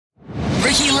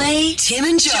Ricky Lee, Tim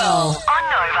and Joel. On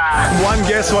Nova. One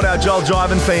guess what our Joel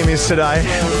driving theme is today.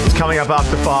 It's coming up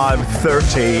after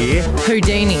 5:30.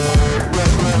 Houdini.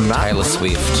 Taylor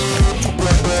Swift.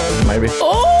 Maybe.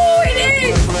 Oh, it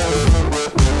is!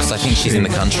 Because I think she's in the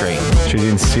country. She's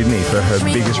in Sydney for her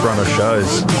biggest run of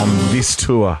shows on this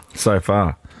tour so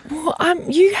far. Well,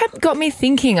 you had got me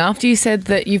thinking after you said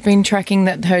that you've been tracking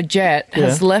that her jet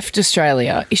has left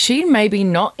Australia. Is she maybe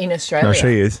not in Australia? No,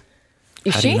 she is.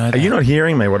 Is How do she? you know Are that? you not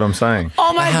hearing me, what I'm saying?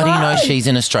 Oh my How God. do you know she's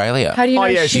in Australia? How do you know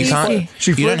yeah, she's she can't-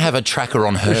 She You flew- don't have a tracker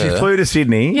on her. She flew to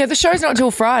Sydney Yeah, the show's not till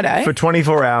Friday. for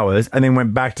 24 hours and then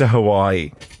went back to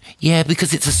Hawaii. Yeah,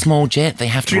 because it's a small jet. They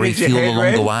have Do to you need your refuel head along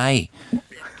red? the way.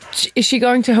 Is she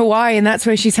going to Hawaii and that's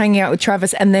where she's hanging out with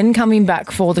Travis and then coming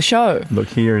back for the show? Look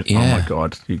here. Oh Yeah. my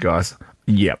God, you guys.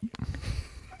 Yep.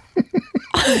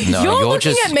 No, You're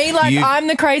looking just, at me like I'm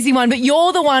the crazy one, but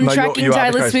you're the one No, tracking you are the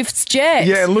Taylor crazy- Swift's jet.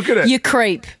 Yeah, look at it. You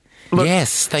creep.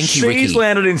 Yes, thank you, Ricky. She's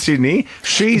landed in Sydney.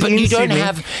 She's But in you don't Sydney.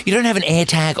 have an air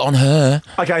tag on her.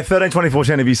 Okay, 13, 24,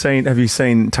 10. Have you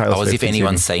seen Taylor Oh, Swift? as if in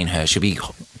anyone's Sydney? seen her. She'll be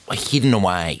hidden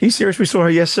away. Are you serious? We saw her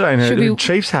yesterday in her Should be-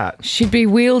 Chiefs hat. She'd be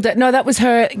wheeled at... No, that was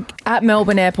her at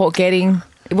Melbourne Airport getting...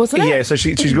 Wasn't it? Yeah, so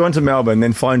she's gone to Melbourne,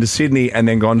 then flown to Sydney, and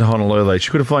then gone to Honolulu. She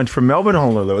could have flown from Melbourne to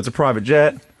Honolulu. It's a private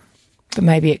jet. But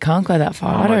maybe it can't go that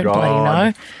far. I my don't bloody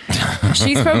God. know.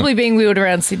 She's probably being wheeled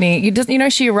around Sydney. You know,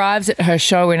 she arrives at her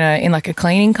show in like a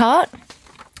cleaning cart.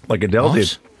 Like Adele What?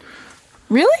 did.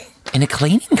 Really? In a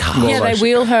cleaning car. Yeah, they like-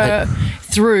 wheel her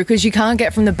through because you can't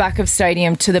get from the back of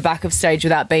stadium to the back of stage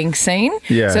without being seen.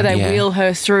 Yeah. So they Yeah. wheel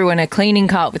her through in a cleaning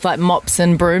cart with like mops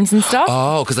and brooms and stuff.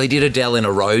 Oh, because they did Adele in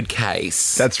a road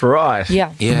case. That's right.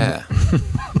 Yeah. Yeah.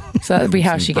 So that'd be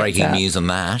how she gets Breaking out. news on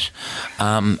that.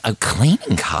 A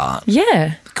cleaning cart.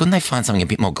 Yeah. Couldn't they find something a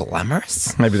bit more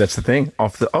glamorous? Maybe that's the thing.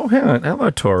 Oh, hang on. Hello,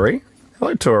 Tori.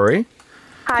 Hello, Tori. Hey,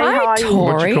 Hi, how are you?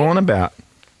 Tori. What you calling about?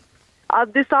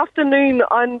 This afternoon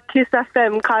on Kiss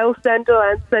FM, Kyle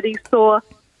Sandilands said he saw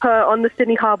her on the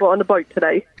Sydney Harbour on a boat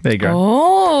today. There you go.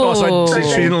 Oh. So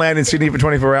she didn't land in Sydney for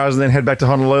 24 hours and then head back to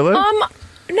Honolulu?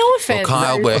 No offense.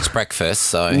 Kyle works breakfast,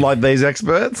 so. like these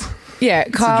experts? Yeah,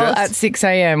 Kyle Suggest? at 6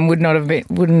 a.m.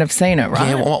 wouldn't have seen it, right?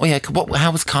 Yeah,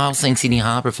 how was Kyle seeing Sydney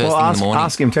Harbour first thing in the morning?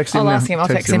 ask him. Text him I'll now. ask him. I'll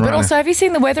text him. But right also, have you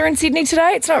seen the weather in Sydney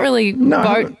today? It's not really now.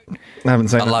 boat. I haven't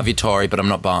seen I it. love you, Tori, but I'm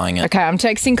not buying it. Okay, I'm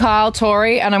texting Kyle,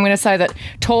 Tori, and I'm going to say that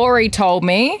Tori told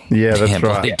me. Yeah, that's Damn,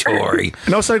 bloody right. Tori.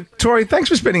 And also, Tori, thanks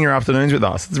for spending your afternoons with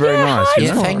us. It's very nice. hi, you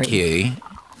Yeah, know? thank you.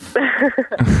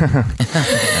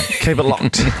 Keep it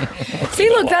locked. See,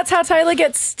 look, that's how Taylor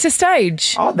gets to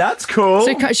stage. Oh, that's cool.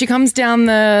 So she comes down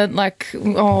the,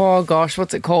 oh gosh,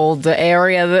 what's it called? The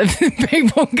area that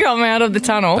people come out of the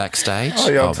tunnel Backstage? Oh,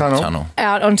 yeah, tunnel.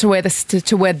 out onto where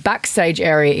to where backstage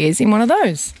area is in one of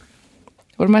those.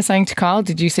 What am I saying to Kyle?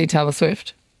 Did you see Taylor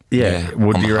Swift? Yeah, Yeah,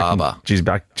 would on you the reckon harbour. she's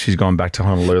back? She's gone back to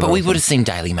Honolulu. But we would have seen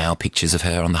Daily Mail pictures of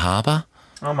her on the harbour.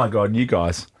 Oh my God, you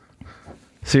guys!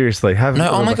 Seriously, have No,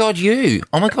 oh my God, you.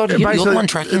 Oh my God, you. You're the Basically, one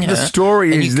tracking her. The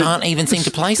story and is you that- can't even seem to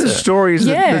place The her. story is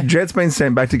Yeah. that the jet's been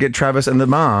sent back to get Travis and the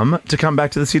mum to come back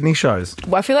to the Sydney shows.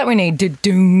 Well, I feel like we need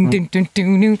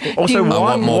do. Also, I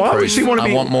want more why would proof. she want to I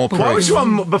be? want more Why would proof. she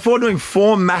want, before doing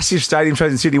 4 massive stadium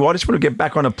shows in Sydney? Why does she want to get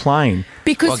back on a plane?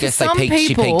 Because Well, I for guess they some peaked- she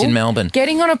people, peaked in Melbourne.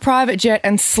 getting on a private jet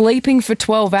and sleeping for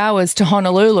 12 hours to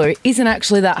Honolulu isn't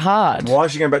actually that hard. Why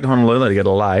is she going back to Honolulu to get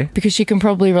a lay? Because she can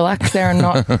probably relax there and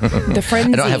not the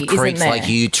frenzy I don't have isn't creeps there. like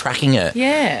you tracking her.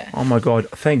 Yeah. Oh my God!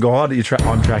 Thank God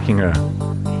I'm tracking her.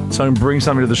 So bring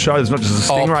something to the show. It's not just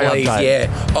a Oh, Stingray please, update.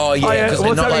 yeah. Oh, yeah. yeah, 'cause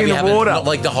what's not happening we in the haven't- water? Not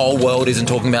like the whole world isn't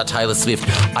talking about Taylor Swift.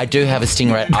 I do have a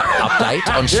Stingray update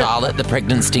on Charlotte, the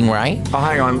pregnant Stingray. Oh,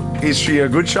 hang on. Is she a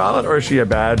good Charlotte or is she a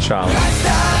bad Charlotte?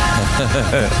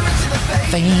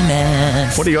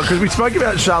 Famous. What do you got? Because we spoke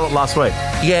about Charlotte last week.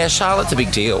 Yeah, Charlotte's a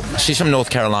big deal. She's from North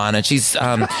Carolina. She's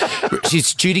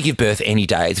due to give birth any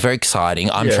day. It's very exciting.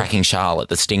 I'm Yeah. tracking Charlotte,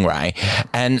 the Stingray.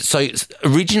 And so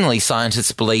originally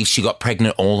scientists believe she got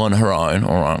pregnant all on her own.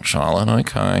 All right, Charlotte,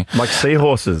 okay. Like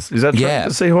seahorses. Is that true? Yeah.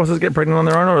 Do seahorses get pregnant on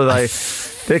their own or are they...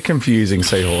 They're confusing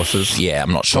seahorses. Yeah,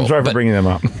 I'm not sure. I'm sorry for But- bringing them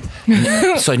up.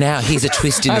 So now here's a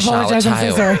twist in I the Charlotte apologise,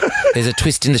 I'm so tale. sorry. There's a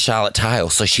twist in the Charlotte tale.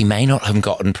 So she may not have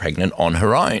gotten pregnant on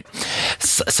her own.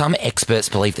 Some experts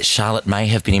believe that Charlotte may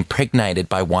have been impregnated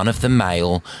by one of the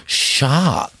male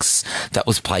sharks that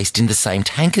was placed in the same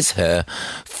tank as her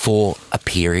for a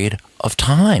period of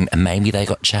time, and maybe they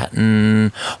got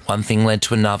chatting, one thing led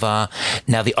to another.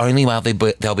 Now the only way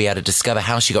they'll be able to discover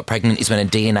how she got pregnant is when a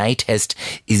DNA test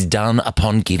is done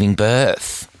upon giving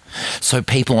birth. So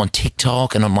people on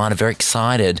TikTok and online are very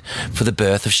excited for the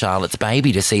birth of Charlotte's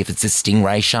baby to see if it's a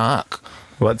stingray shark.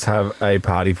 Let's have a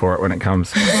party for it when it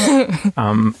comes. We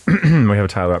have a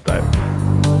Taylor update.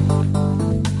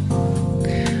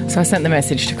 So I sent the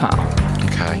message to Kyle.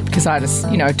 Okay. Because I just,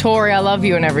 Tori, I love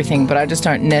you and everything, but I just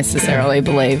don't necessarily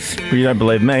believe. Well, you don't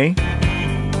believe me?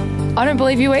 I don't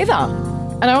believe you either.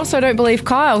 And I also don't believe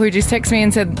Kyle, who just texted me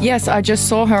and said, yes, I just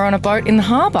saw her on a boat in the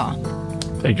harbour.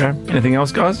 There you go. Anything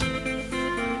else, guys?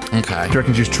 Okay. Do you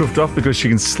reckon she's truffed off because she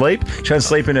can sleep? She can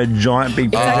sleep in a giant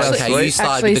big Okay, you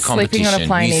side with the sleeping on a competition.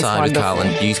 plane You is side with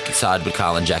wonderful.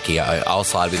 Carl and Jackie O. I'll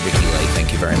side with Ricky Lee.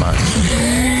 Thank you very much.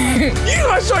 You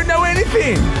guys don't know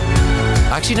anything.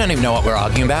 I actually don't even know what we're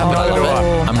arguing about, but I love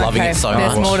it. I'm loving it so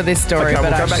There's much. more to this story, Okay, but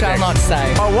we'll I come back shall next. not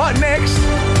say. Oh, what next?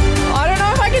 I don't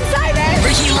know if I can say that.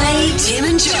 Ricky Lee, Tim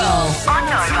and Joel on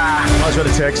Nova. I just got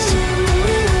a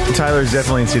text. Taylor is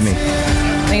definitely in Sydney.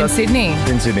 In Sydney.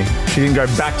 In Sydney. She didn't go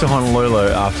back to Honolulu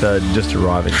after just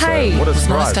arriving. Hey. So what a It's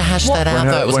nice surprise. to hash that out,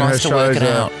 though. It was nice to work it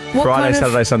out. What Friday, kind of-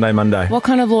 Saturday, Sunday, Monday. What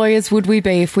kind of lawyers would we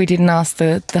be if we didn't ask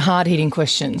the hard-hitting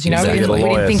questions? Exactly. We didn't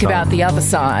Lawyer, think son. about the other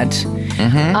side.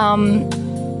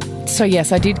 So,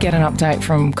 yes, I did get an update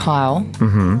from Kyle.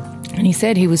 And he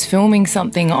said he was filming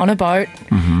something on a boat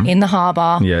in the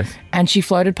harbour. Yes. And she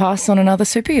floated past on another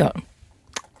super yacht.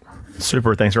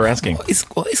 Super, thanks for asking. What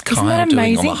is that Kyle doing on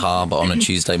amazing? the harbour on a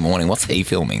Tuesday morning? What's he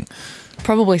filming?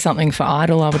 Probably something for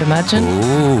Idol, I would imagine.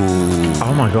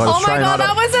 Oh my God, Oh my Australian God,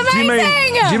 Idol. that was Do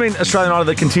amazing! you mean Australian Idol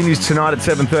that continues tonight at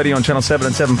 7:30 on Channel 7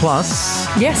 and 7 Plus?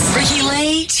 Yes. Ricky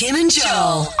Lee, Tim and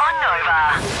Joel on